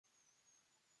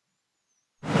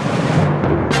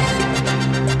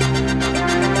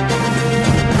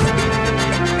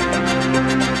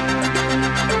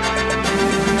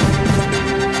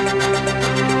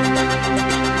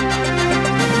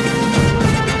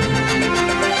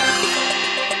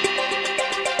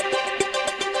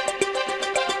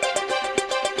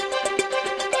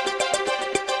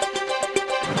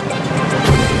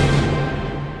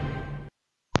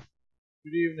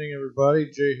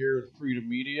everybody. Jay here with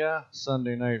FreedoMedia,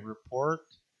 Sunday Night Report.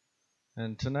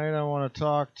 And tonight I want to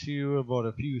talk to you about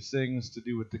a few things to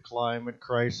do with the climate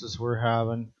crisis we're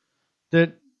having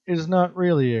that is not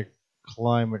really a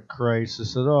climate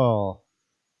crisis at all.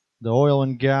 The oil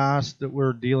and gas that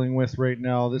we're dealing with right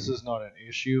now, this is not an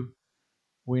issue.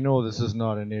 We know this is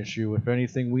not an issue. If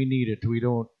anything, we need it.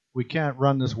 We can't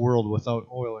run this world without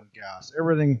oil and gas.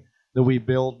 Everything that we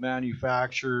build,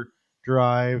 manufacture,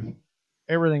 drive,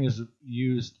 everything is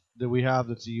used that we have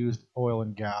that's used oil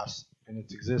and gas in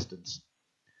its existence.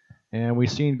 And we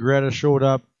seen Greta showed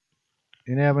up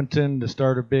in Edmonton to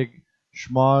start a big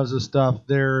schmoz of stuff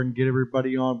there and get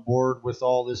everybody on board with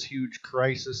all this huge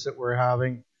crisis that we're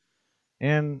having.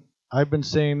 And I've been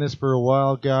saying this for a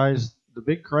while, guys. The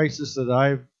big crisis that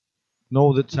I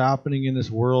know that's happening in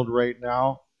this world right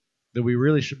now that we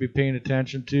really should be paying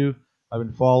attention to. I've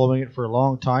been following it for a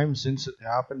long time since it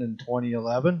happened in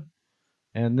 2011.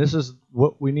 And this is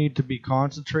what we need to be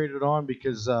concentrated on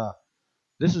because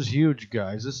this is huge,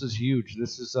 guys. This is huge.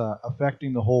 This is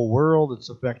affecting the whole world. It's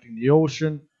affecting the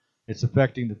ocean. It's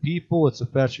affecting the people. It's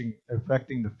affecting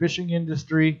the fishing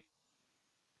industry.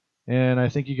 And I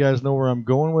think you guys know where I'm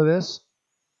going with this.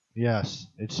 Yes,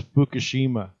 it's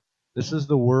Fukushima. This is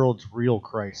the world's real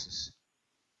crisis.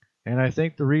 And I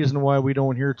think the reason why we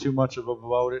don't hear too much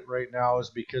about it right now is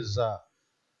because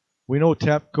we know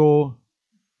TEPCO,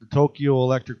 the Tokyo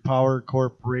Electric Power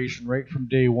Corporation, right from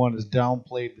day one has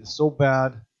downplayed this so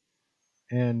bad,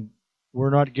 and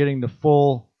we're not getting the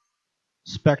full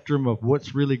spectrum of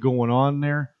what's really going on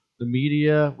there. The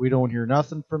media, we don't hear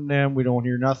nothing from them. We don't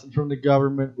hear nothing from the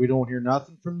government. We don't hear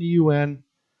nothing from the UN.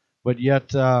 But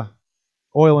yet,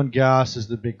 oil and gas is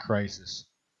the big crisis.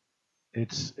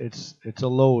 It's a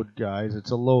load, guys. It's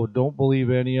a load. Don't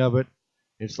believe any of it.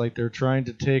 It's like they're trying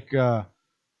to take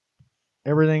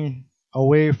everything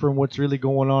away from what's really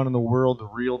going on in the world, the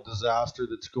real disaster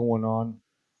that's going on.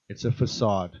 It's a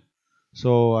facade.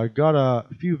 So I got a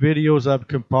few videos I've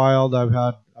compiled. I've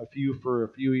had a few for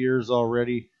a few years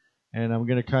already, and I'm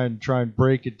going to kind of try and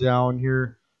break it down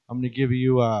here. I'm going to give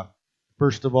you,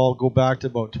 first of all, go back to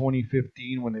about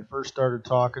 2015 when they first started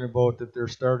talking about that they're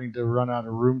starting to run out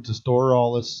of room to store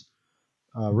all this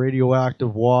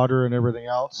radioactive water and everything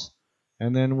else.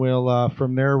 And then we'll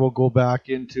from there we'll go back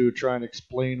into trying to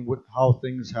explain how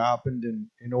things happened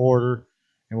in order,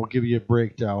 and we'll give you a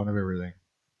breakdown of everything.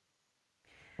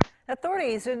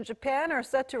 Authorities in Japan are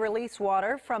set to release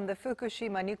water from the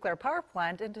Fukushima nuclear power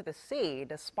plant into the sea,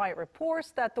 despite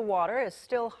reports that the water is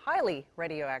still highly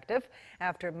radioactive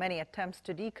after many attempts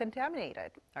to decontaminate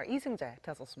it. Our Lee Seung-jae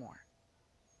tells us more.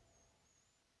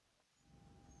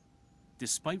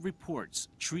 Despite reports,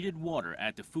 treated water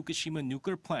at the Fukushima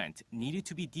nuclear plant needed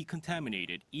to be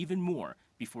decontaminated even more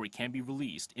before it can be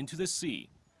released into the sea,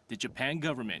 the Japan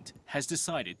government has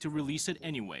decided to release it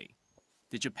anyway.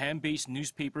 The Japan-based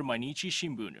newspaper Mainichi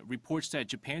Shimbun reports that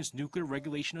Japan's Nuclear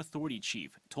Regulation Authority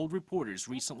chief told reporters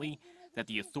recently that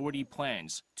the authority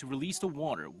plans to release the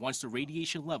water once the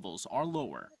radiation levels are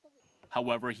lower.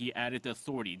 However, he added the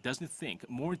authority doesn't think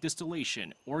more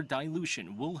distillation or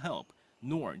dilution will help,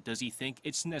 nor does he think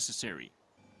it's necessary.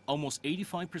 Almost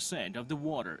 85% of the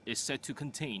water is said to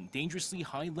contain dangerously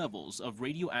high levels of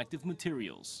radioactive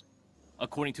materials.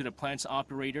 According to the plant's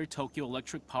operator, Tokyo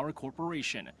Electric Power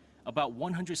Corporation, about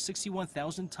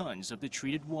 161,000 tons of the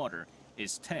treated water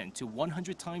is 10 to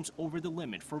 100 times over the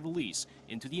limit for release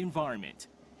into the environment,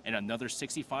 and another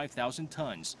 65,000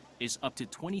 tons is up to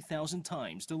 20,000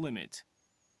 times the limit.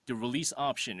 The release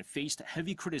option faced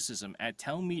heavy criticism at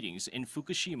town meetings in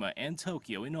Fukushima and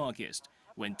Tokyo in August,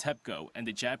 when TEPCO and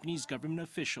the Japanese government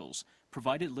officials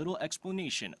provided little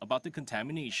explanation about the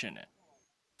contamination.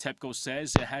 TEPCO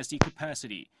says it has the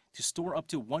capacity to store up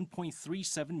to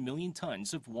 1.37 million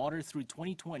tons of water through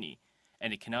 2020,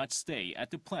 and it cannot stay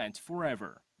at the plant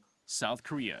forever. South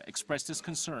Korea expressed its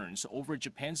concerns over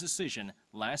Japan's decision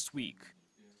last week.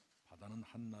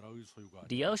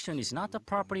 The ocean is not the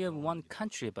property of one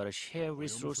country but a shared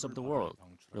resource of the world.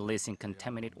 Releasing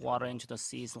contaminated water into the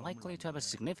sea is likely to have a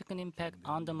significant impact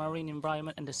on the marine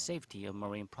environment and the safety of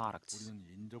marine products.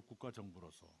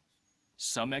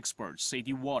 Some experts say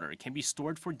the water can be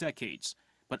stored for decades,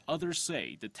 but others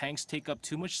say the tanks take up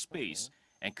too much space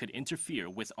and could interfere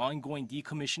with ongoing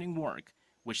decommissioning work,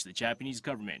 which the Japanese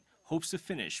government hopes to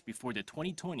finish before the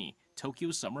 2020 Tokyo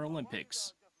Summer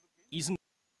Olympics.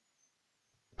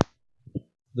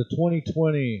 The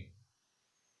 2020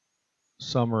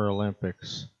 Summer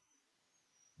Olympics.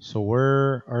 So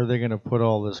where are they going to put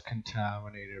all this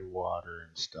contaminated water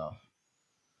and stuff?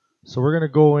 So we're going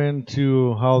to go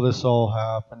into how this all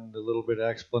happened, a little bit of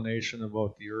explanation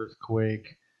about the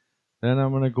earthquake, Then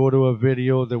I'm going to go to a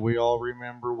video that we all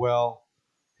remember well.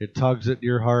 It tugs at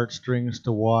your heartstrings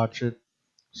to watch it.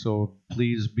 So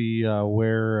please be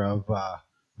aware of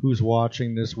who's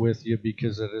watching this with you,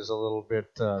 because it is a little bit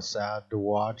sad to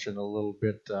watch and a little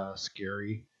bit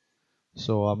scary.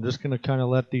 So I'm just going to kind of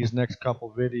let these next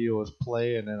couple videos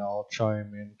play, and then I'll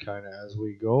chime in kind of as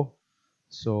we go.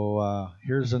 So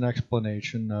here's an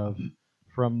explanation of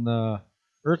from the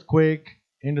earthquake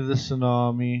into the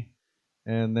tsunami,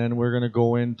 and then we're going to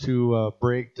go into a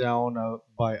breakdown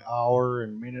by hour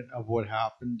and minute of what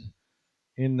happened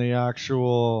in the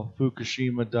actual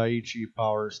Fukushima Daiichi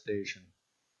power station.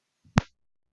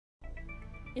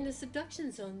 In the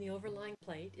subduction zone, the overlying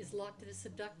plate is locked to the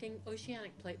subducting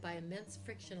oceanic plate by immense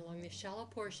friction along the shallow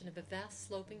portion of a vast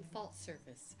sloping fault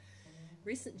surface.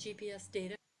 Recent GPS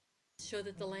data show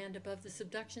that the land above the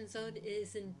subduction zone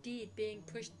is indeed being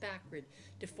pushed backward,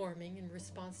 deforming in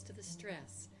response to the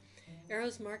stress.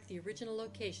 Arrows mark the original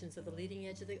locations of the leading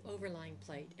edge of the overlying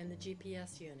plate and the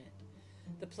GPS unit.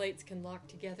 The plates can lock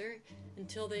together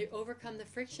until they overcome the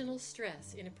frictional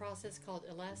stress in a process called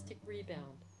elastic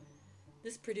rebound.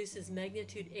 This produces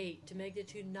magnitude 8 to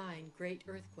magnitude 9 great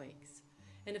earthquakes.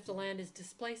 And if the land is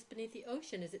displaced beneath the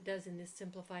ocean, as it does in this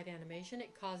simplified animation,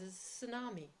 it causes a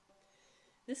tsunami.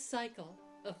 This cycle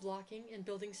of locking and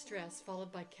building stress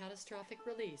followed by catastrophic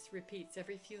release repeats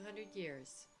every few hundred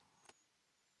years.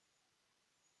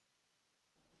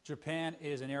 Japan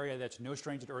is an area that's no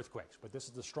stranger to earthquakes, but this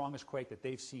is the strongest quake that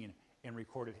they've seen in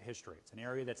recorded history. It's an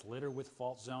area that's littered with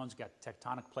fault zones, got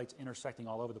tectonic plates intersecting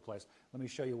all over the place. Let me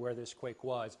show you where this quake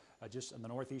was, just on the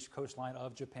northeast coastline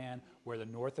of Japan, where the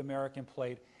North American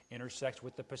plate intersects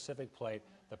with the Pacific plate.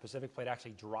 The Pacific plate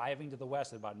actually driving to the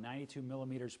west at about 92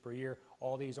 millimeters per year.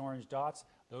 All these orange dots,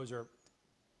 those are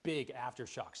big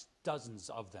aftershocks, dozens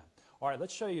of them. All right,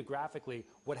 let's show you graphically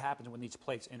what happens when these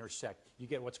plates intersect. You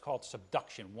get what's called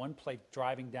subduction, one plate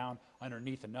driving down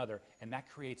underneath another, and that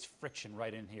creates friction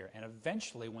right in here. And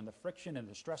eventually, when the friction and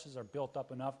the stresses are built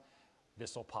up enough,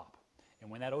 this will pop. And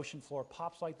when that ocean floor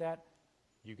pops like that,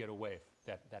 you get a wave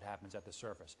that happens at the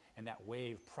surface. And that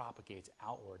wave propagates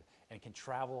outward and can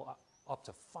travel up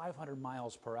to 500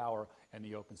 miles per hour in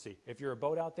the open sea. If you're a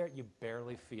boat out there, you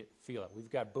barely feel it. We've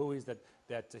got buoys that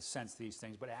sense these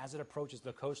things, but as it approaches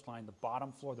the coastline, the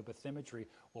bottom floor, the bathymetry,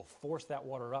 will force that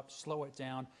water up, slow it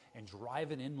down, and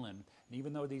drive it inland. And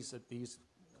even though these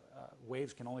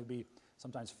waves can only be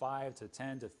sometimes 5 to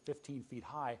 10 to 15 feet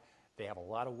high, they have a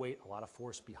lot of weight, a lot of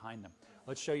force behind them.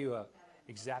 Let's show you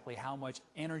exactly how much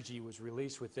energy was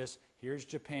released with this. Here's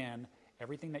Japan.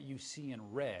 Everything that you see in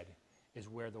red is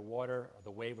where the water, or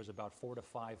the wave, was about 4 to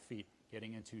 5 feet,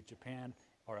 getting into Japan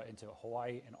or into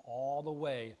Hawaii and all the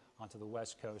way onto the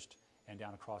west coast and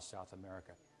down across South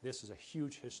America. This is a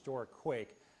huge historic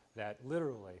quake that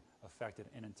literally affected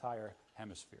an entire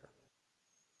hemisphere.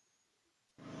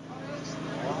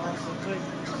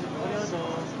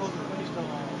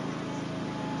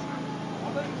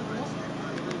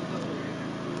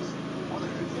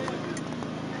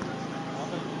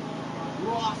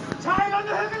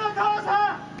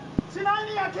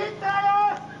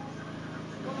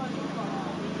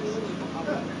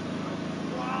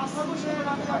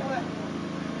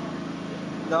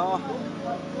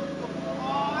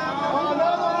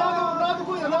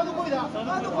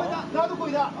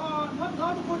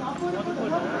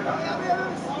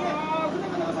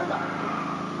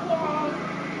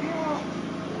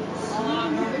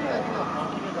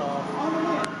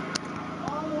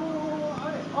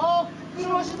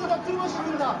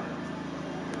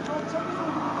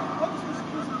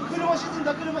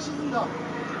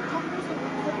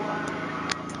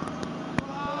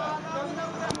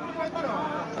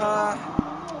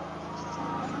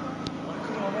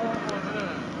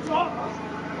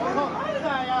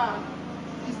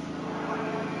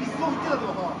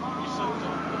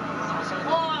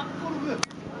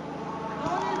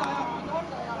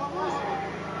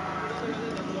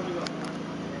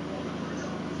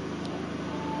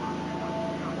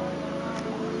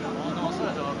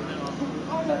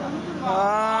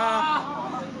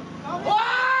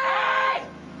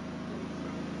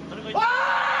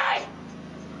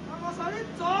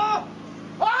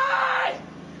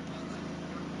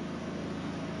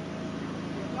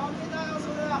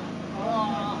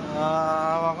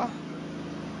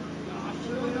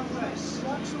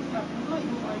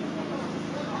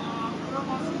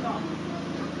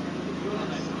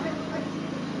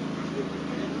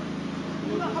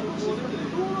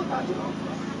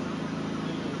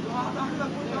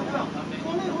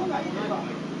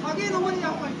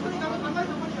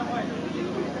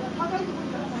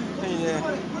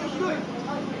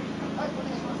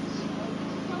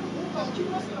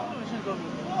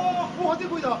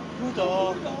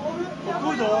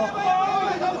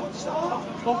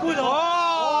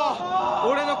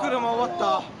 俺の車終わっ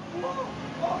た。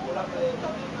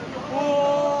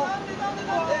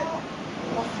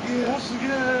すげえ。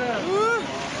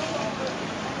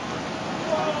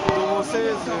どうせで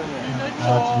すよね。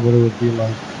That's what it would be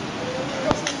like.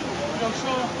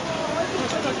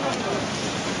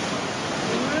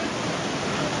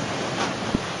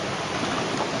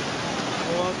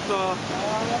 終わった。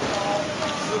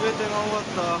すべてが終わっ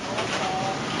た。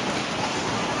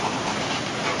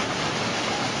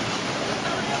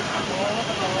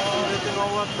すべてが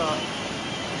終わった。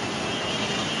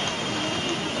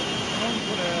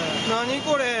何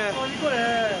これ。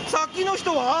さっきの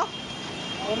人は？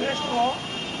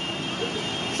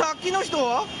さっきの人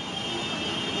は？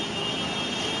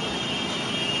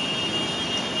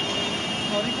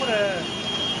何これ。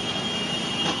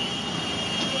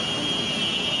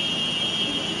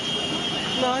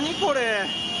何これ。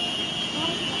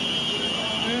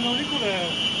何これ。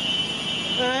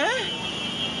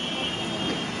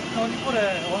何これ。あ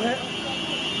れ。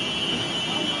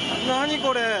何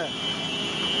これ。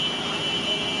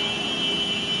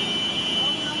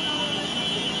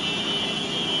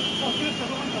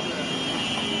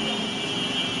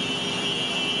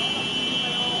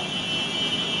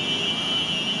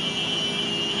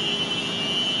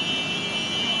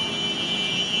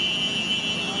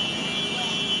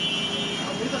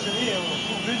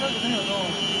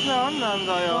何なん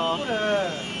だよ。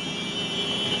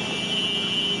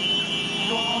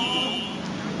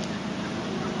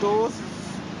どう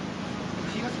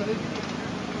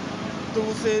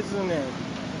せずね。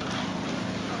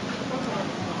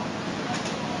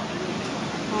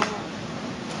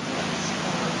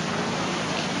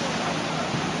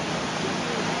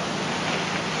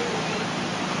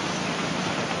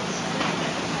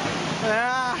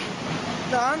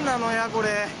何なのやこ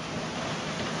れ。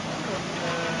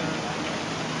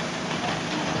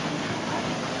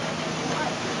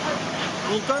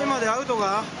2階までアウト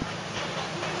が。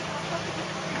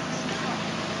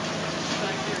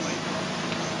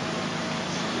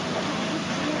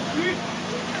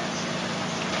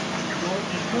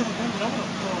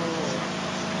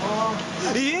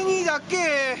家にだっ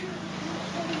け。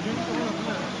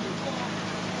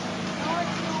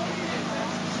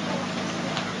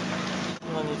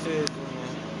何せずね。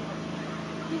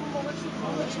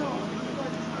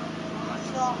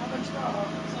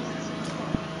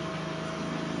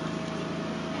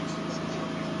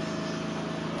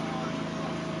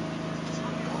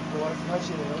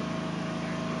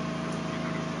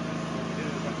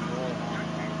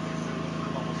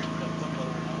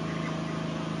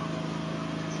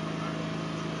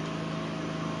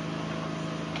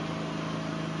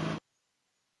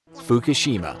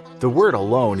Fukushima. The word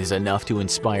alone is enough to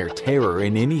inspire terror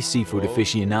in any seafood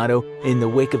aficionado in the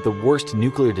wake of the worst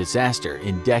nuclear disaster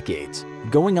in decades.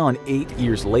 Going on 8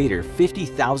 years later,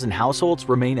 50,000 households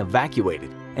remain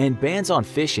evacuated, and bans on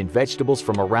fish and vegetables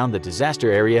from around the disaster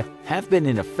area have been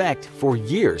in effect for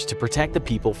years to protect the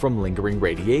people from lingering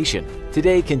radiation.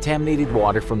 Today, contaminated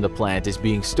water from the plant is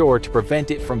being stored to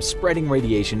prevent it from spreading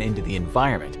radiation into the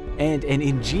environment, and an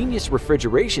ingenious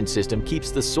refrigeration system keeps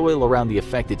the soil around the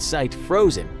affected site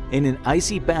frozen in an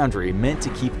icy boundary meant to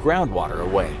keep groundwater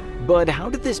away. But how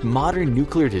did this modern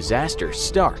nuclear disaster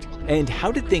start? And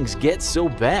how did things get so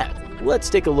bad? Let's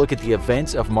take a look at the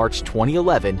events of March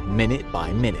 2011 minute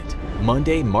by minute.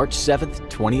 Monday, March 7th,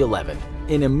 2011.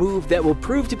 In a move that will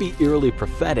prove to be eerily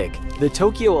prophetic, the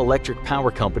Tokyo Electric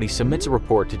Power Company submits a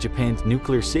report to Japan's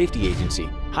Nuclear Safety Agency,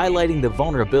 highlighting the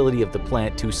vulnerability of the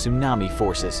plant to tsunami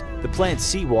forces. The plant's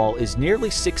seawall is nearly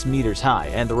 6 meters high,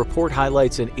 and the report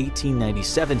highlights an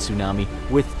 1897 tsunami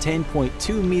with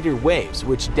 10.2-meter waves,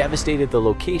 which devastated the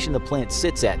location the plant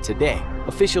sits at today.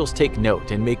 Officials take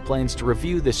note and make plans to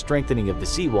review the strengthening of the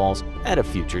seawalls at a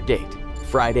future date.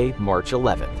 Friday, March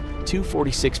 11th.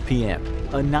 2:46 p.m.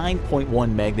 A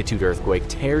 9.1 magnitude earthquake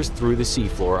tears through the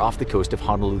seafloor off the coast of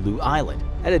Honolulu Island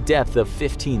at a depth of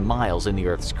 15 miles in the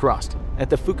Earth's crust.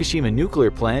 At the Fukushima nuclear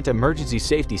plant, emergency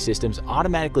safety systems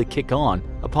automatically kick on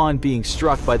upon being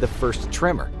struck by the first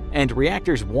tremor, and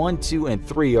reactors 1, 2, and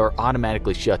 3 are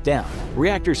automatically shut down.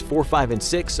 Reactors 4, 5, and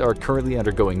 6 are currently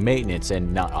undergoing maintenance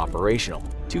and not operational.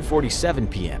 2:47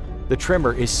 p.m. The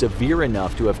tremor is severe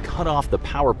enough to have cut off the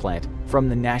power plant from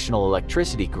the national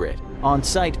electricity grid.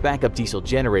 On-site, backup diesel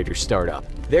generators start up.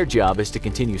 Their job is to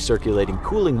continue circulating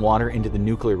cooling water into the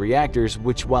nuclear reactors,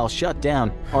 which, while shut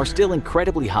down, are still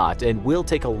incredibly hot and will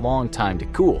take a long time to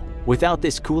cool. Without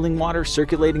this cooling water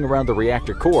circulating around the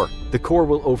reactor core, the core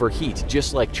will overheat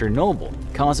just like Chernobyl,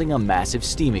 causing a massive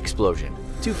steam explosion.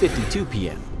 2:52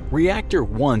 p.m. Reactor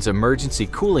 1's emergency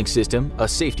cooling system, a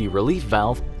safety relief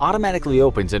valve, automatically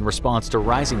opens in response to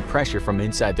rising pressure from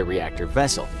inside the reactor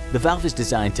vessel. The valve is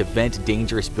designed to vent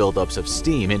dangerous buildups of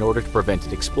steam in order to prevent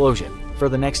an explosion. For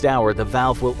the next hour, the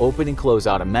valve will open and close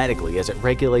automatically as it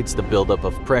regulates the buildup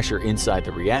of pressure inside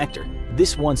the reactor.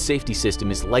 This one safety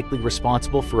system is likely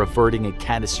responsible for averting a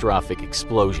catastrophic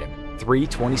explosion.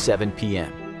 3:27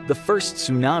 p.m. The first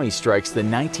tsunami strikes the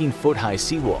 19-foot-high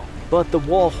seawall, but the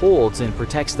wall holds and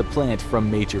protects the plant from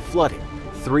major flooding.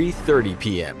 3:30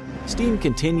 p.m. Steam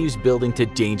continues building to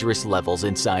dangerous levels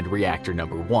inside reactor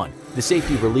number 1. The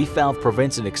safety relief valve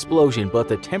prevents an explosion, but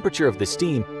the temperature of the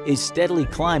steam is steadily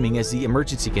climbing as the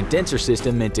emergency condenser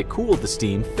system meant to cool the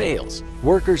steam fails.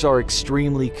 Workers are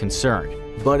extremely concerned,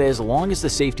 but as long as the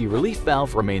safety relief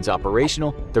valve remains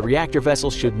operational, the reactor vessel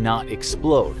should not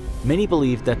explode. Many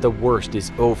believe that the worst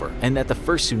is over and that the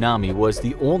first tsunami was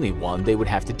the only one they would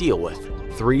have to deal with.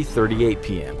 3:38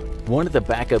 p.m. One of the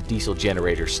backup diesel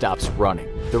generators stops running.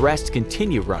 The rest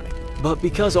continue running. But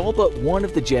because all but one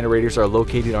of the generators are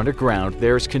located underground,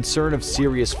 there is concern of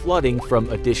serious flooding from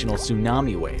additional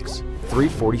tsunami waves.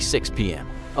 3:46 p.m.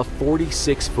 A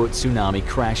 46-foot tsunami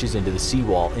crashes into the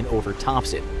seawall and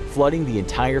overtops it, flooding the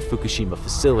entire Fukushima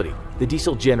facility. The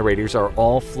diesel generators are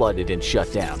all flooded and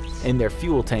shut down, and their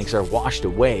fuel tanks are washed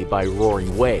away by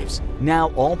roaring waves.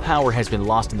 Now all power has been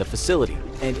lost in the facility,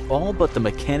 and all but the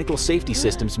mechanical safety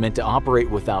systems meant to operate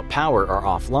without power are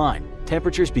offline.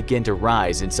 Temperatures begin to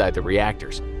rise inside the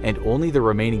reactors, and only the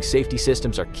remaining safety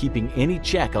systems are keeping any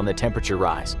check on the temperature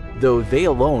rise, though they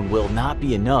alone will not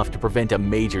be enough to prevent a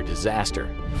major disaster.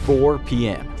 4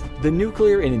 p.m. The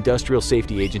Nuclear and Industrial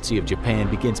Safety Agency of Japan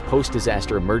begins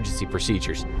post-disaster emergency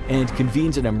procedures and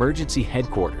convenes an emergency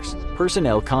headquarters.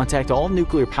 Personnel contact all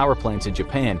nuclear power plants in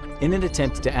Japan in an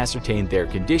attempt to ascertain their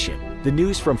condition. The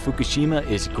news from Fukushima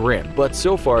is grim, but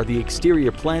so far the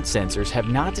exterior plant sensors have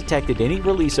not detected any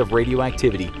release of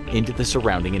radioactivity into the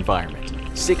surrounding environment.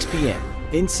 6 p.m.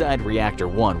 Inside Reactor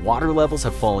 1, water levels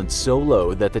have fallen so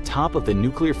low that the top of the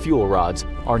nuclear fuel rods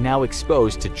are now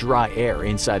exposed to dry air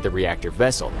inside the reactor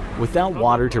vessel. Without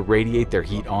water to radiate their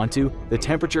heat onto, the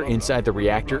temperature inside the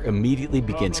reactor immediately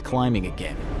begins climbing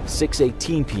again.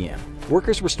 6:18 p.m.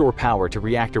 Workers restore power to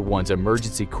Reactor 1's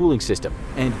emergency cooling system,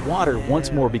 and water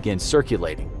once more begins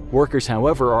circulating. Workers,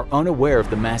 however, are unaware of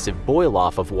the massive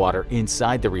boil-off of water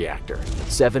inside the reactor.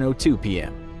 7:02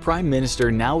 p.m. Prime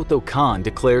Minister Naoto Kan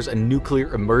declares a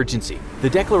nuclear emergency. The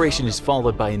declaration is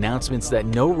followed by announcements that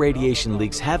no radiation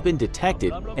leaks have been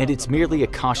detected and it's merely a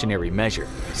cautionary measure.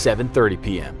 7:30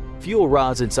 p.m. Fuel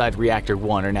rods inside Reactor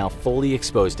 1 are now fully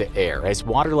exposed to air as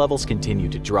water levels continue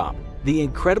to drop. The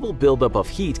incredible buildup of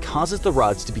heat causes the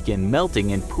rods to begin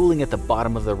melting and pooling at the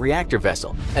bottom of the reactor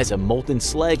vessel as a molten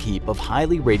slag heap of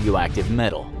highly radioactive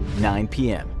metal. 9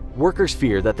 p.m. Workers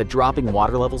fear that the dropping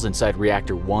water levels inside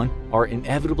Reactor 1 are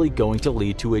inevitably going to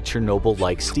lead to a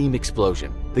Chernobyl-like steam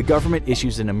explosion. The government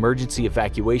issues an emergency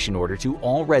evacuation order to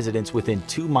all residents within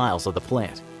 2 miles of the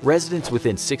plant. Residents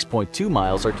within 6.2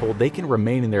 miles are told they can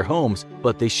remain in their homes,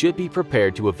 but they should be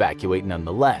prepared to evacuate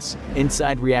nonetheless.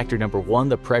 Inside Reactor number 1,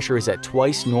 the pressure is at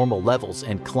twice normal levels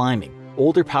and climbing.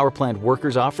 Older power plant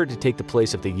workers offer to take the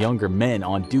place of the younger men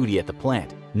on duty at the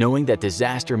plant, knowing that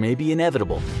disaster may be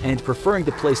inevitable and preferring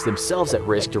to place themselves at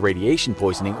risk to radiation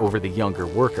poisoning over the younger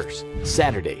workers.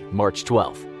 Saturday, March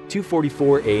 12th,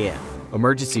 2:44 a.m.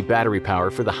 Emergency battery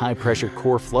power for the high-pressure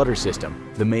core flutter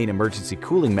system, the main emergency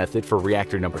cooling method for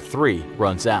reactor number 3,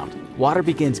 runs out. Water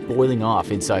begins boiling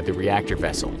off inside the reactor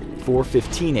vessel.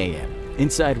 4:15 a.m.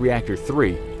 Inside Reactor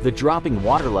 3, the dropping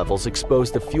water levels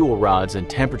expose the fuel rods and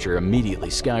temperature immediately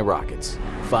skyrockets.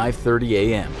 5:30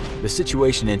 a.m. The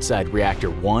situation inside Reactor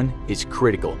 1 is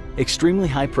critical. Extremely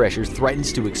high pressure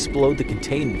threatens to explode the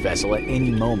containment vessel at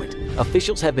any moment.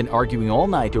 Officials have been arguing all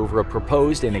night over a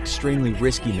proposed and extremely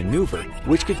risky maneuver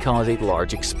which could cause a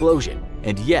large explosion.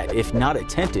 And yet, if not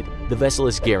attempted, the vessel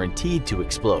is guaranteed to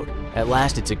explode. At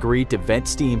last, it's agreed to vent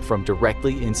steam from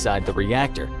directly inside the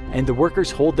reactor, and the workers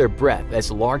hold their breath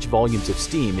as large volumes of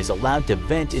steam is allowed to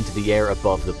vent into the air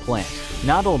above the plant.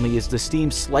 Not only is the steam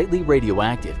slightly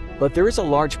radioactive, but there is a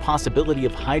large possibility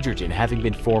of hydrogen having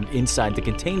been formed inside the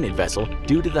containment vessel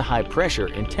due to the high pressure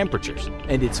and temperatures,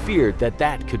 and it's feared that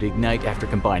that could ignite after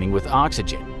combining with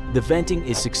oxygen. The venting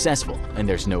is successful, and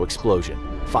there's no explosion.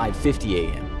 5:50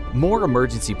 a.m. More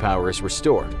emergency power is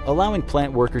restored, allowing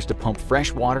plant workers to pump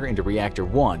fresh water into Reactor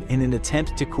 1 in an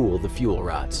attempt to cool the fuel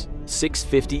rods.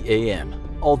 6:50 a.m.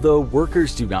 Although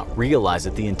workers do not realize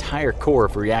that the entire core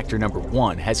of reactor number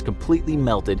 1 has completely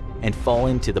melted and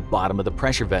fallen to the bottom of the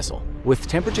pressure vessel. With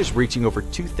temperatures reaching over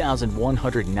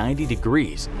 2,190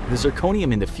 degrees, the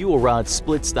zirconium in the fuel rod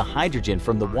splits the hydrogen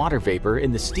from the water vapor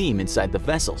in the steam inside the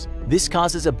vessels. This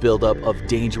causes a buildup of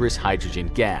dangerous hydrogen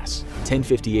gas.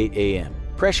 10:58 a.m.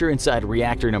 Pressure inside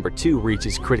reactor number 2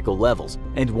 reaches critical levels,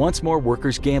 and once more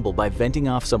workers gamble by venting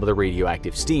off some of the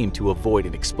radioactive steam to avoid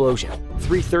an explosion.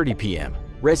 3:30 p.m.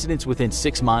 Residents within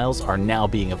 6 miles are now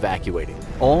being evacuated.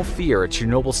 All fear a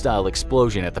Chernobyl-style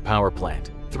explosion at the power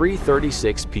plant.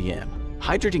 3:36 p.m.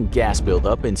 Hydrogen gas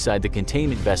buildup inside the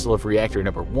containment vessel of reactor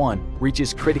number 1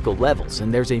 reaches critical levels,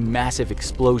 and there's a massive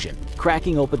explosion,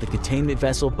 cracking open the containment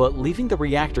vessel but leaving the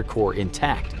reactor core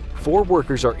intact. 4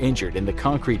 workers are injured and the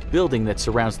concrete building that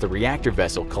surrounds the reactor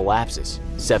vessel collapses.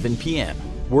 7 p.m.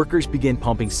 Workers begin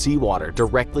pumping seawater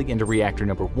directly into reactor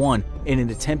number 1 in an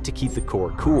attempt to keep the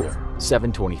core cool.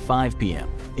 7:25 p.m.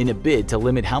 In a bid to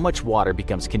limit how much water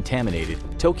becomes contaminated,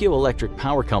 Tokyo Electric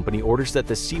Power Company orders that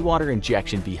the seawater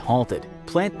injection be halted.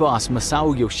 Plant boss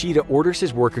Masao Yoshida orders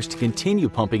his workers to continue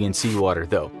pumping in seawater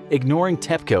though. Ignoring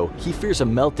TEPCO, he fears a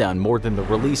meltdown more than the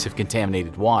release of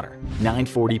contaminated water.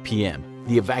 9:40 p.m.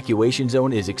 The evacuation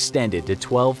zone is extended to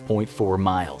 12.4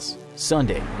 miles.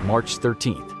 Sunday, March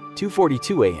 13th.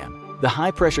 2:42 a.m. The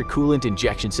high-pressure coolant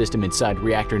injection system inside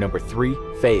reactor number 3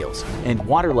 fails, and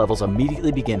water levels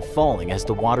immediately begin falling as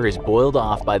the water is boiled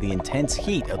off by the intense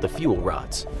heat of the fuel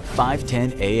rods.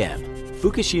 5:10 a.m.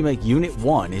 Fukushima Unit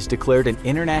 1 is declared an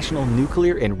International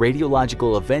Nuclear and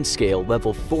Radiological Event Scale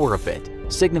Level 4 event,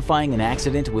 signifying an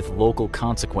accident with local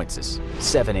consequences.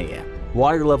 7 a.m.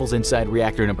 Water levels inside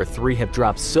reactor number 3 have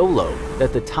dropped so low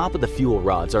that the top of the fuel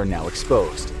rods are now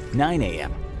exposed. 9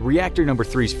 a.m. Reactor number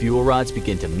 3's fuel rods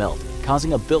begin to melt,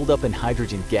 causing a buildup in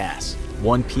hydrogen gas.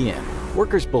 1 p.m.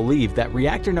 Workers believe that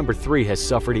reactor number 3 has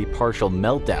suffered a partial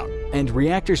meltdown, and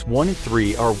reactors 1 and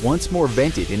 3 are once more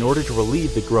vented in order to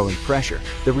relieve the growing pressure.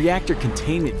 The reactor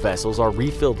containment vessels are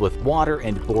refilled with water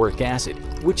and boric acid,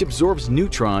 which absorbs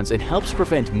neutrons and helps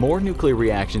prevent more nuclear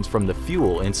reactions from the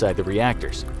fuel inside the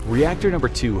reactors. Reactor number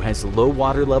 2 has low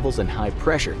water levels and high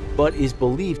pressure, but is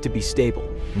believed to be stable.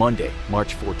 Monday,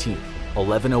 March 14th.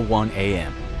 11:01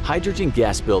 a.m. Hydrogen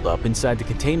gas buildup inside the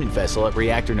containment vessel at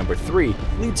reactor number 3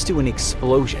 leads to an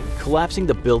explosion, collapsing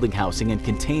the building housing and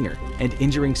container and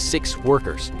injuring 6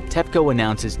 workers. TEPCO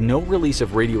announces no release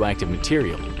of radioactive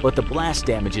material, but the blast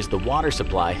damages the water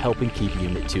supply, helping keep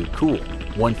Unit 2 cool.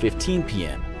 1:15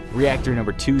 p.m. Reactor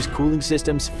number 2's cooling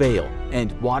systems fail,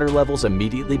 and water levels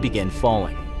immediately begin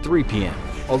falling. 3 p.m.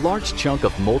 A large chunk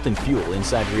of molten fuel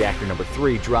inside reactor number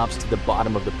 3 drops to the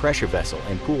bottom of the pressure vessel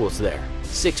and pools there.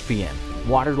 6 p.m.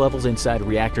 Water levels inside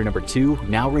reactor number 2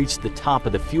 now reach the top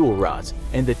of the fuel rods,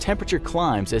 and the temperature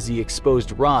climbs as the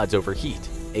exposed rods overheat.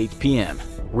 8 p.m.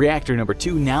 Reactor number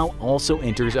 2 now also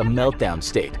enters a meltdown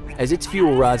state as its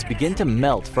fuel rods begin to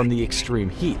melt from the extreme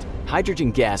heat.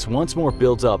 Hydrogen gas once more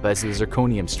builds up as the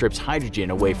zirconium strips hydrogen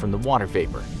away from the water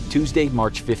vapor. Tuesday,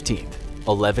 March 15th,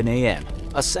 11 a.m.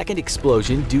 A second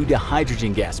explosion due to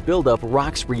hydrogen gas buildup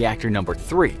rocks reactor number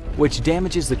 3, which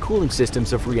damages the cooling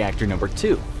systems of reactor number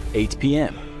 2. 8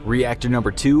 p.m. Reactor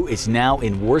number 2 is now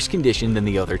in worse condition than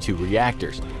the other 2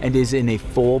 reactors and is in a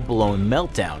full-blown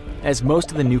meltdown as most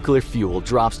of the nuclear fuel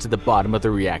drops to the bottom of the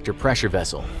reactor pressure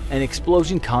vessel. An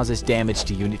explosion causes damage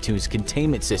to Unit 2's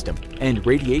containment system, and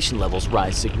radiation levels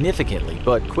rise significantly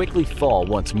but quickly fall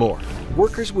once more.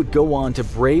 Workers would go on to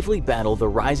bravely battle the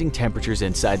rising temperatures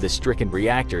inside the stricken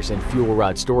reactors and fuel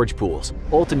rod storage pools.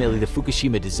 Ultimately, the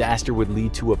Fukushima disaster would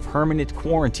lead to a permanent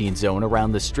quarantine zone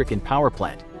around the stricken power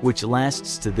plant, which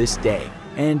lasts to this day,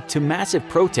 and to massive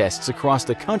protests across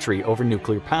the country over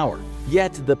nuclear power.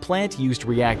 Yet, the plant used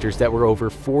reactors that were over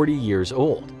 40 years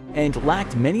old and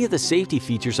lacked many of the safety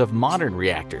features of modern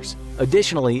reactors.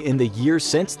 Additionally, in the years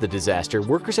since the disaster,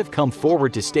 workers have come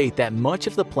forward to state that much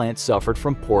of the plant suffered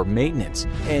from poor maintenance,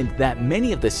 and that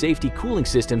many of the safety cooling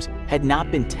systems had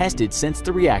not been tested since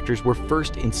the reactors were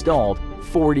first installed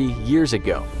 40 years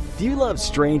ago. Do you love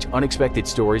strange, unexpected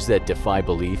stories that defy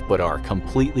belief but are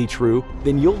completely true?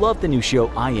 Then you'll love the new show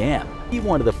I Am. Be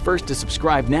one of the first to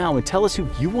subscribe now and tell us who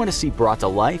you want to see brought to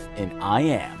life in I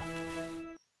Am.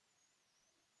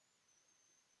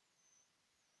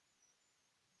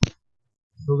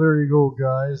 So there you go,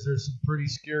 guys. There's some pretty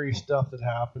scary stuff that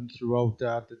happened throughout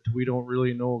that we don't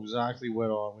really know exactly what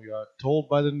on. We got told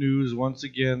by the news, once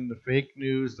again, the fake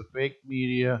news, the fake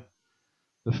media,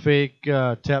 the fake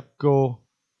TEPCO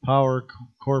Power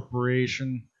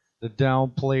Corporation that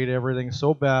downplayed everything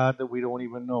so bad that we don't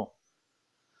even know.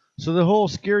 So the whole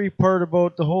scary part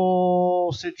about the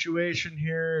whole situation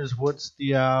here is what's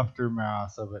the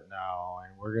aftermath of it now.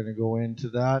 And we're going to go into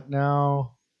that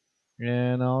now.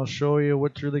 And I'll show you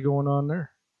what's really going on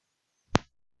there.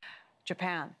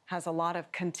 Japan has a lot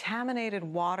of contaminated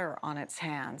water on its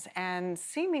hands and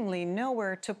seemingly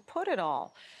nowhere to put it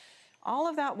all. All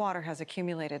of that water has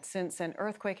accumulated since an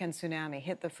earthquake and tsunami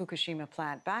hit the Fukushima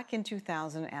plant back in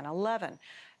 2011.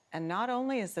 And not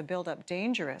only is the buildup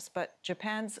dangerous, but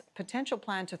Japan's potential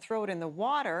plan to throw it in the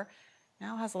water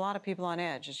now has a lot of people on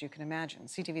edge, as you can imagine.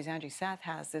 CTV's Angie Seth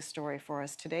has this story for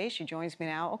us today. She joins me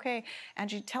now. Okay,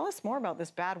 Angie, tell us more about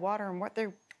this bad water and what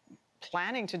they're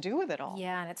planning to do with it all.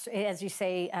 Yeah, and it's, as you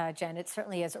say, Jen, it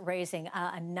certainly is raising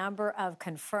a number of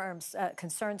concerns.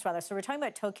 So we're talking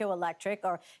about Tokyo Electric,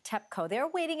 or TEPCO. They're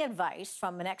awaiting advice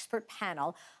from an expert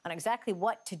panel on exactly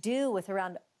what to do with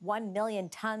around 1 million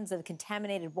tons of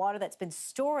contaminated water that's been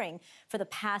storing for the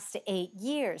past 8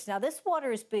 years. Now, this water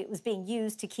was being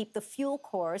used to keep the fuel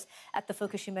cores at the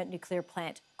Fukushima nuclear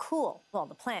plant cool. Well,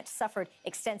 the plant suffered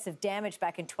extensive damage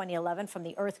back in 2011 from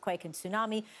the earthquake and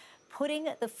tsunami, putting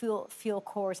the fuel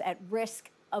cores at risk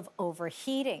of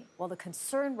overheating. Well, the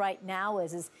concern right now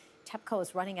is TEPCO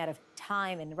is running out of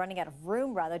time and running out of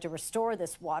room, rather, to restore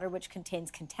this water, which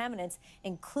contains contaminants,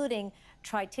 including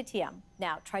tritium.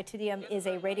 Now, tritium is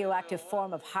a radioactive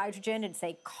form of hydrogen. It's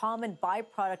a common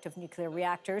byproduct of nuclear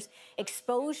reactors.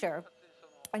 Exposure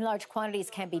in large quantities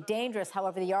can be dangerous.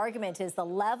 However, the argument is the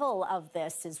level of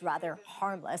this is rather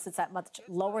harmless. It's at much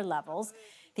lower levels.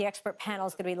 The expert panel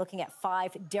is going to be looking at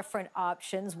 5 different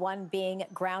options, one being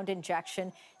ground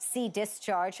injection, sea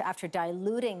discharge after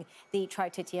diluting the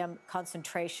tritium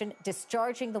concentration,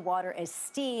 discharging the water as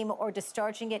steam, or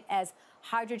discharging it as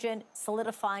hydrogen,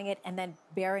 solidifying it, and then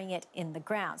burying it in the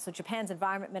ground. So Japan's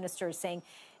environment minister is saying,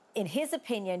 in his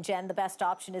opinion, Jen, the best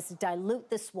option is to dilute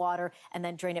this water and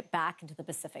then drain it back into the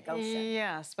Pacific Ocean.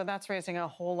 Yes, but that's raising a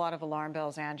whole lot of alarm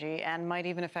bells, Angie, and might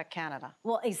even affect Canada.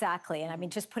 Well, exactly. And I mean,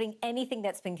 just putting anything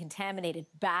that's been contaminated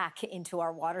back into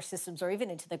our water systems or even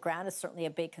into the ground is certainly a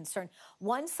big concern.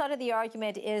 One side of the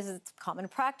argument is it's common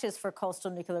practice for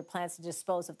coastal nuclear plants to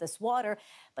dispose of this water,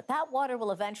 but that water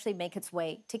will eventually make its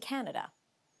way to Canada.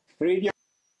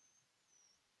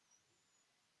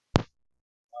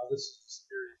 This is the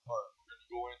scary part. We're going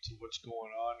to go into what's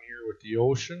going on here with the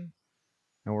ocean,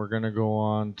 and we're going to go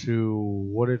on to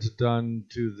what it's done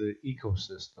to the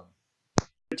ecosystem.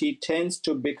 It tends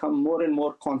to become more and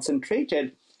more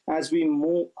concentrated as we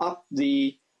move up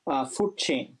the food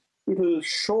chain. It will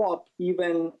show up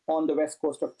even on the west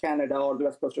coast of Canada or the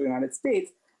west coast of the United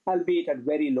States, albeit at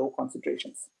very low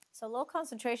concentrations. So low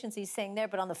concentrations, he's saying there,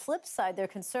 but on the flip side, there are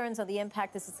concerns on the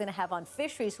impact this is going to have on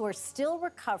fisheries who are still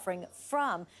recovering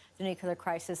from the nuclear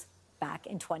crisis back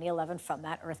in 2011 from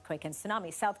that earthquake and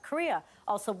tsunami. South Korea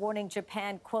also warning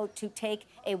Japan, quote, to take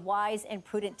a wise and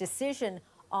prudent decision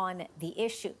on the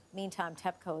issue. Meantime,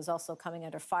 TEPCO is also coming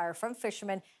under fire from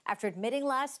fishermen after admitting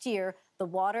last year the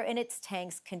water in its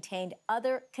tanks contained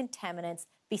other contaminants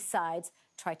besides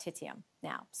tritium.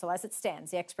 Now, so as it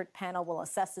stands, the expert panel will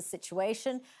assess the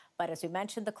situation. But as we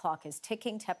mentioned, the clock is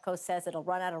ticking. TEPCO says it'll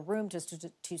run out of room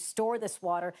to store this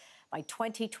water by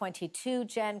 2022.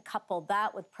 Jen, couple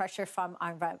that with pressure from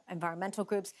our environmental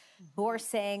groups who are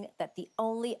saying that the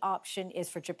only option is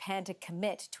for Japan to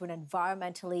commit to an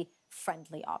environmentally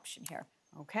friendly option here.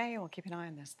 Okay, we'll keep an eye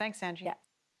on this. Thanks, Angie. Yeah.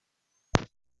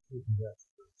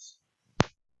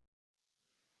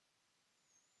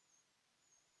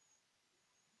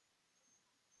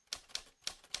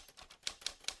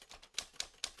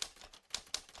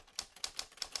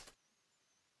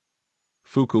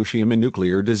 Fukushima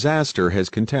nuclear disaster has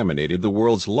contaminated the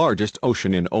world's largest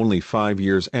ocean in only 5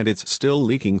 years, and it's still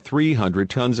leaking 300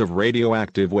 tons of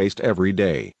radioactive waste every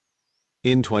day.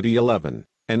 In 2011,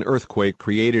 an earthquake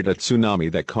created a tsunami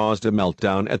that caused a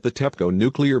meltdown at the TEPCO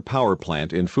nuclear power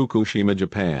plant in Fukushima,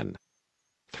 Japan.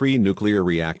 3 nuclear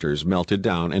reactors melted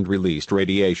down and released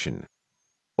radiation.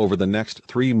 Over the next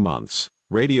 3 months,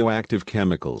 radioactive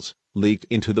chemicals leaked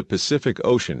into the Pacific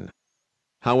Ocean.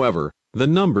 However, the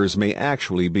numbers may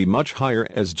actually be much higher,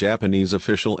 as Japanese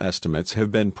official estimates have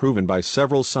been proven by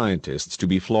several scientists to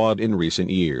be flawed in recent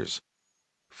years.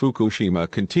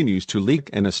 Fukushima continues to leak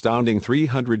an astounding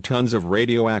 300 tons of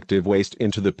radioactive waste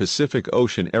into the Pacific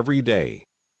Ocean every day.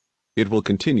 It will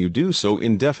continue to do so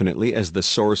indefinitely, as the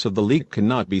source of the leak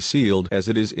cannot be sealed, as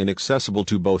it is inaccessible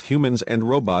to both humans and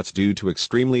robots due to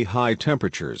extremely high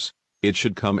temperatures. It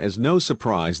should come as no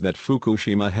surprise that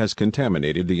Fukushima has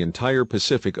contaminated the entire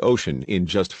Pacific Ocean in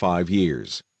just 5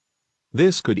 years.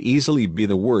 This could easily be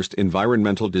the worst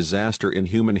environmental disaster in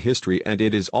human history, and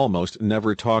it is almost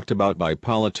never talked about by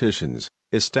politicians,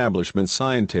 establishment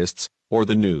scientists, or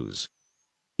the news.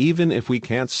 Even if we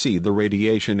can't see the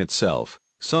radiation itself,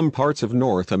 some parts of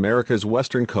North America's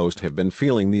western coast have been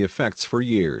feeling the effects for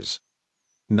years.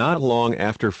 Not long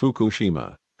after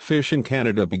Fukushima, fish in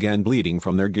Canada began bleeding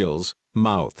from their gills,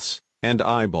 mouths, and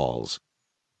eyeballs.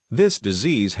 This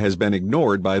disease has been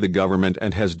ignored by the government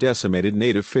and has decimated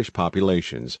native fish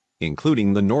populations,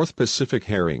 including the North Pacific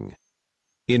herring.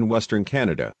 In Western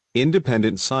Canada,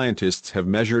 independent scientists have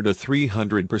measured a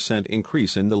 300%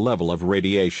 increase in the level of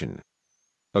radiation.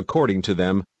 According to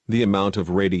them, the amount of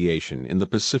radiation in the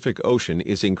Pacific Ocean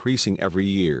is increasing every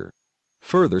year.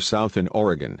 Further south in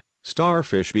Oregon,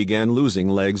 starfish began losing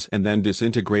legs and then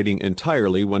disintegrating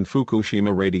entirely when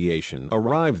Fukushima radiation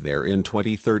arrived there in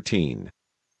 2013.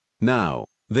 Now,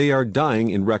 they are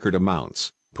dying in record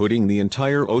amounts, putting the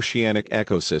entire oceanic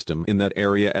ecosystem in that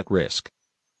area at risk.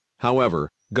 However,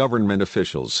 government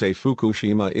officials say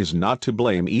Fukushima is not to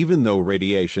blame even though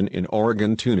radiation in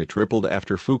Oregon tuna tripled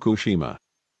after Fukushima.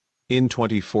 In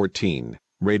 2014,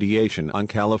 radiation on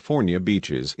California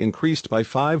beaches increased by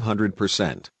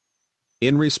 500%.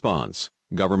 In response,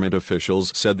 government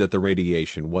officials said that the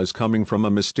radiation was coming from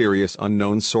a mysterious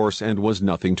unknown source and was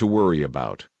nothing to worry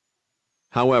about.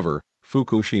 However,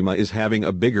 Fukushima is having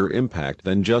a bigger impact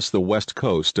than just the west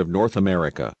coast of North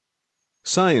America.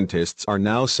 Scientists are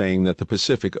now saying that the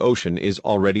Pacific Ocean is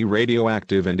already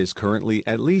radioactive and is currently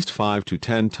at least 5 to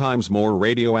 10 times more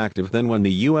radioactive than when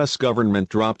the U.S. government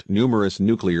dropped numerous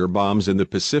nuclear bombs in the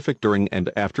Pacific during and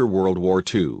after World War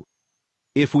II.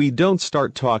 If we don't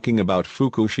start talking about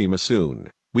Fukushima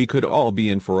soon, we could all be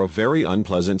in for a very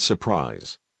unpleasant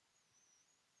surprise.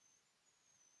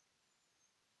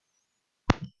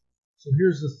 So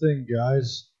here's the thing,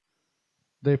 guys.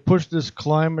 They push this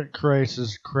climate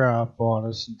crisis crap on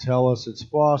us and tell us it's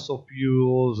fossil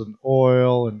fuels and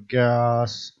oil and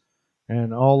gas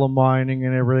and all the mining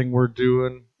and everything we're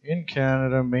doing in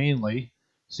Canada mainly.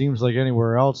 Seems like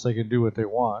anywhere else they can do what they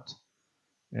want.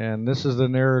 And this is the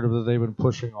narrative that they've been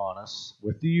pushing on us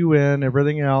with the UN,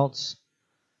 everything else.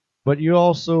 But you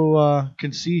also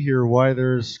can see here why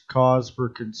there's cause for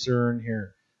concern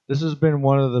here. This has been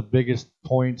one of the biggest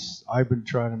points I've been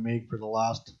trying to make for the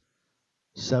last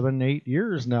 7-8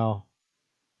 years now,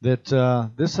 that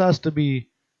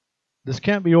this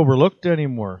can't be overlooked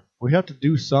anymore. We have to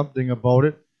do something about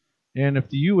it. And if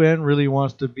the UN really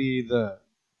wants to be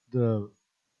the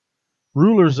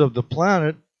rulers of the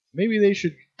planet, maybe they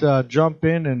should jump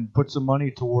in and put some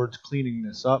money towards cleaning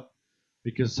this up,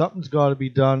 because something's got to be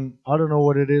done. I don't know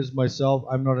what it is myself.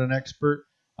 I'm not an expert.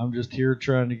 I'm just here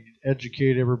trying to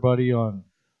educate everybody on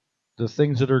the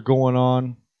things that are going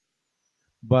on.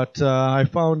 But I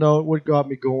found out what got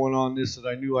me going on this, that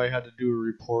I knew I had to do a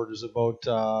report, is about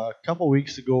a couple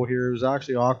weeks ago here. It was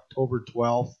actually October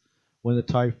 12th when the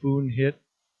typhoon hit.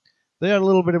 They had a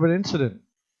little bit of an incident.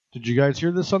 Did you guys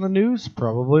hear this on the news?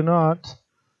 Probably not.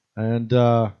 And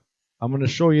I'm going to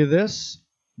show you this.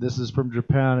 This is from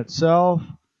Japan itself.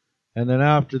 And then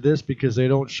after this, because they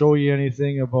don't show you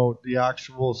anything about the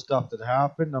actual stuff that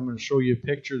happened, I'm going to show you a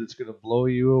picture that's going to blow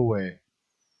you away.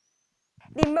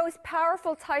 The most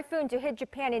powerful typhoon to hit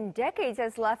Japan in decades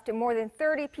has left more than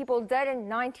 30 people dead and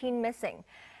 19 missing.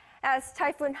 As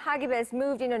Typhoon Hagibis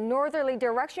moved in a northerly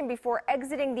direction before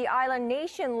exiting the island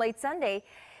nation late Sunday,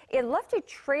 it left a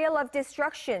trail of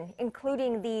destruction,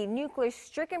 including the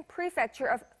nuclear-stricken prefecture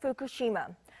of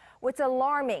Fukushima. What's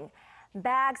alarming,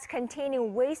 bags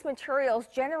containing waste materials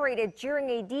generated during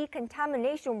a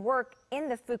decontamination work in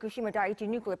the Fukushima Daiichi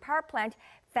nuclear power plant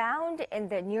found in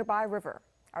the nearby river.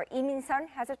 Our Lee Min-sun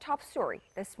has a top story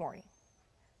this morning.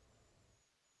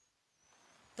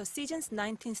 The season's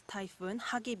 19th typhoon,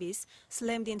 Hagibis,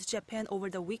 slammed into Japan over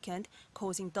the weekend,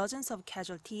 causing dozens of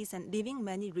casualties and leaving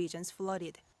many regions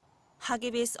flooded.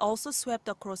 Hagibis also swept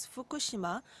across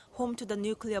Fukushima, home to the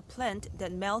nuclear plant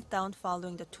that melted down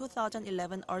following the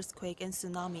 2011 earthquake and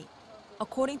tsunami.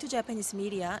 According to Japanese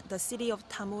media, the city of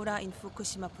Tamura in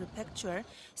Fukushima Prefecture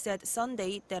said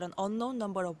Sunday that an unknown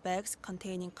number of bags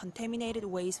containing contaminated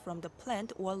waste from the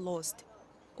plant were lost.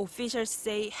 Officials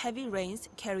say heavy rains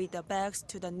carried the bags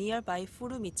to the nearby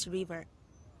Furumichi River.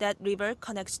 That river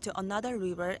connects to another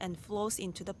river and flows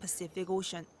into the Pacific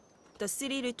Ocean. The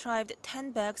city retrieved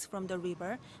 10 bags from the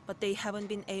river, but they haven't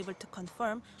been able to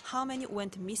confirm how many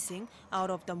went missing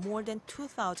out of the more than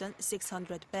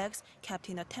 2,600 bags kept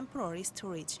in a temporary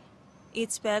storage.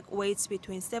 Each bag weighs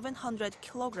between 700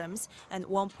 kilograms and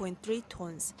 1.3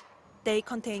 tons. They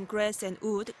contain grass and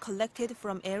wood collected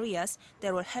from areas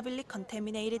that were heavily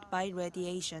contaminated by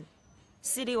radiation.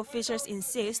 City officials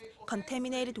insist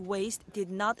contaminated waste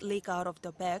did not leak out of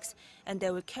the bags, and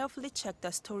they will carefully check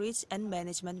the storage and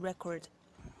management record.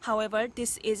 However,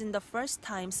 this isn't the first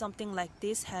time something like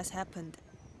this has happened.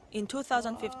 In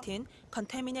 2015,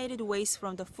 contaminated waste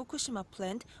from the Fukushima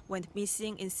plant went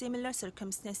missing in similar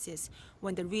circumstances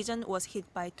when the region was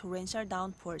hit by torrential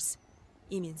downpours.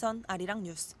 이민선, 아리랑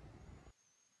뉴스.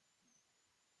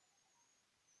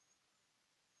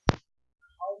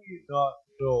 How do you not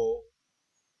know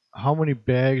how many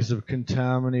bags of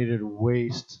contaminated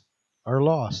waste are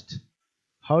lost?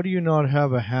 How do you not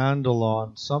have a handle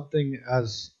on something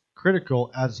as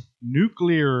critical as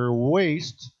nuclear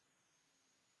waste?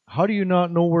 How do you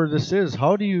not know where this is?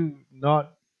 How are you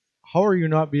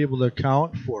not be able to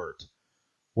account for it?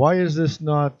 Why is this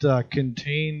not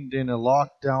contained in a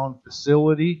lockdown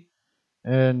facility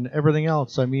and everything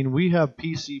else? I mean, we have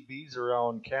PCBs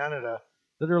around Canada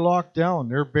that are locked down.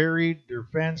 They're buried, they're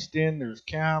fenced in, there's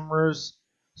cameras,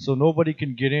 so nobody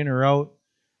can get in or out.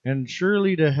 And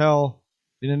surely to hell,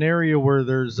 in an area where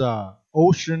there's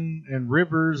ocean and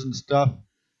rivers and stuff,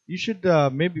 you should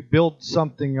maybe build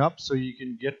something up so you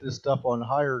can get this stuff on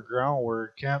higher ground where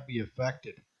it can't be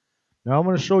affected. Now I'm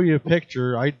going to show you a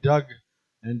picture. I dug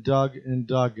and dug and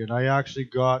dug, and I actually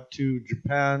got to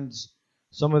Japan's,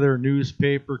 some of their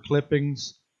newspaper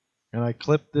clippings, and I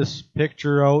clipped this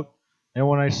picture out, and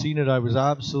when I seen it, I was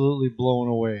absolutely blown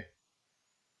away.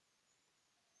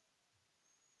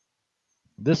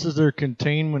 This is their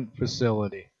containment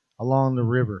facility along the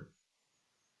river.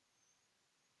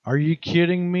 Are you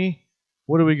kidding me?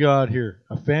 What do we got here?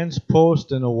 A fence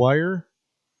post and a wire?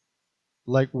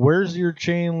 Like, where's your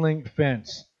chain link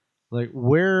fence? Like,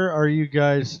 where are you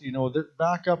guys? You know,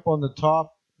 back up on the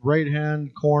top right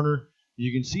hand corner,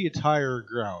 you can see it's higher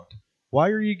ground. Why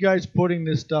are you guys putting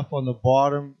this stuff on the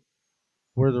bottom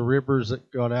where the rivers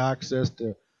got access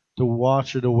to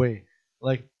wash it away?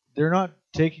 Like, they're not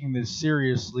taking this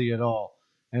seriously at all.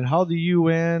 And how the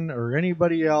UN or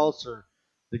anybody else or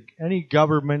any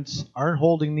governments aren't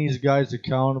holding these guys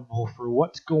accountable for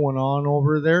what's going on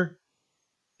over there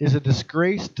is a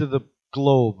disgrace to the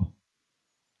globe.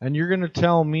 And you're going to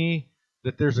tell me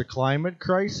that there's a climate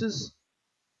crisis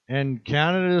and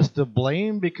Canada is to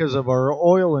blame because of our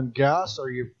oil and gas? Are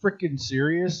you freaking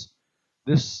serious?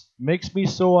 This makes me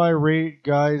so irate,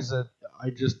 guys, that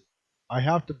I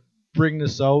have to bring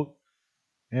this out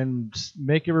and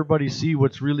make everybody see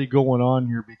what's really going on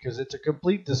here, because it's a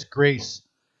complete disgrace.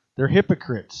 They're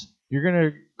hypocrites. You're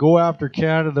going to go after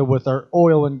Canada with our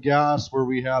oil and gas, where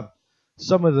we have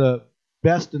some of the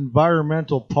best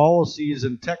environmental policies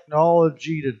and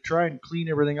technology to try and clean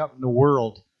everything up in the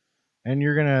world, and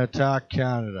you're going to attack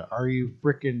Canada. Are you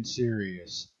freaking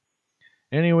serious?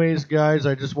 Anyways, guys,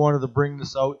 I just wanted to bring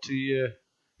this out to you,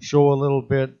 show a little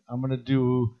bit. I'm going to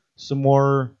do some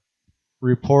more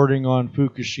reporting on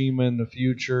Fukushima in the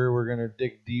future. We're going to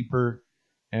dig deeper,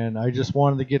 and I just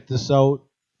wanted to get this out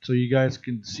so you guys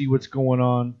can see what's going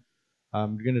on.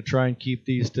 I'm going to try and keep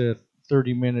these to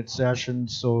 30-minute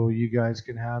sessions so you guys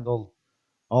can handle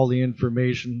all the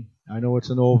information. I know it's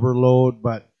an overload,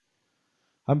 but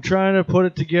I'm trying to put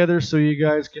it together so you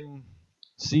guys can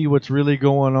see what's really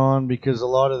going on, because a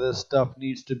lot of this stuff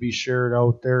needs to be shared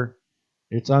out there.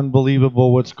 It's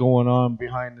unbelievable what's going on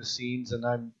behind the scenes,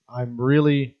 and I'm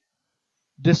really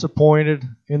disappointed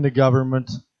in the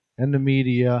government and the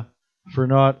media for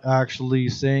not actually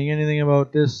saying anything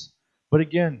about this. But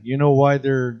again, you know why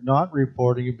they're not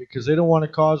reporting it? Because they don't want to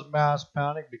cause mass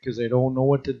panic, because they don't know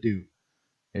what to do.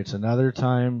 It's another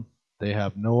time they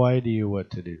have no idea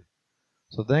what to do.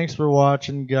 So thanks for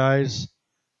watching, guys.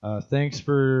 Thanks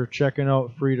for checking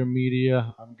out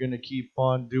FreedoMedia. I'm going to keep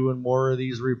on doing more of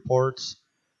these reports.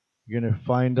 You're going to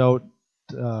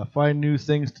find new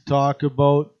things to talk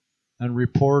about and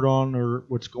report on, or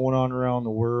what's going on around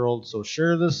the world. So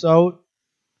share this out.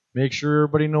 Make sure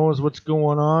everybody knows what's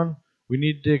going on. We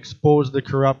need to expose the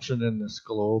corruption in this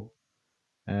globe,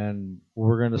 and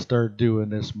we're going to start doing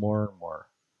this more and more.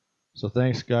 So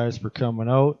thanks, guys, for coming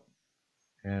out,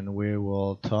 and we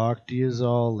will talk to you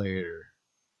all later.